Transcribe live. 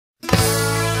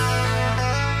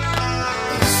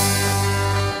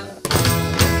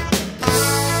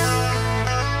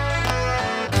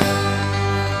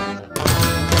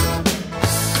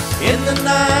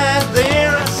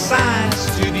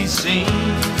sing.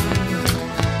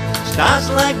 Stars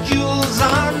like jewels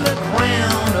on the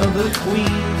crown of the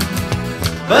queen.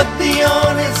 But the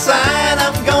only side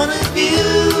I'm gonna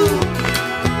view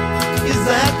is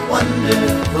that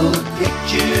wonderful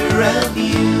picture of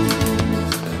you.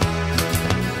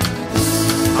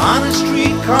 On a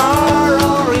streetcar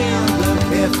or in the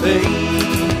cafe,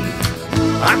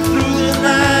 or through the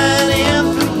night and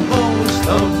through most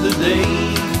of the day.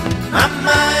 My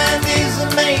mind is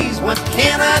amazed, what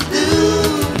can I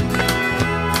do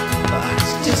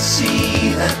but to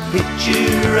see that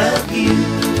picture of you.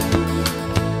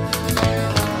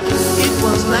 It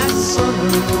was last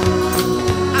summer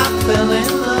I fell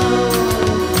in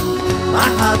love. My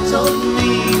heart told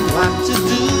me what to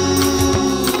do.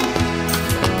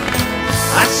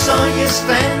 I saw you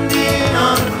standing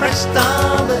on the crest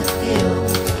of a hill,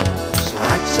 so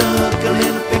I took a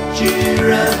little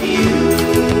picture of you.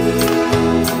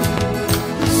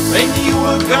 When you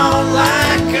were gone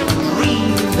like a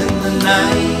dream in the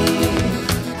night,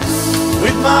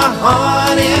 with my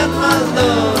heart and my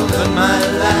love and my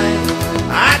life.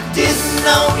 I didn't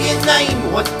know your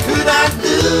name, what could I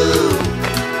do?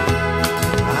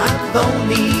 I've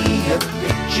only a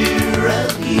picture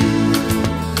of you.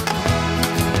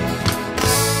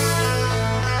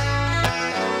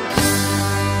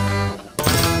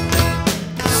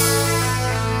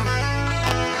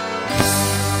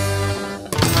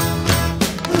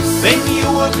 Then you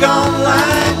were gone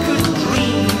like a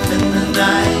dream in the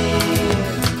night,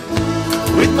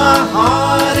 with my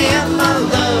heart and my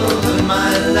love and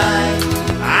my life.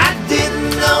 I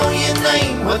didn't know your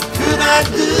name, what could I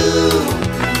do?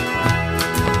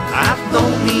 I've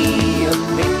only a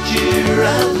picture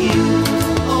of you.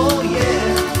 Oh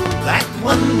yeah, that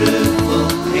wonderful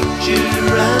picture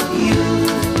of you.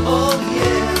 Oh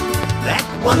yeah, that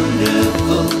wonderful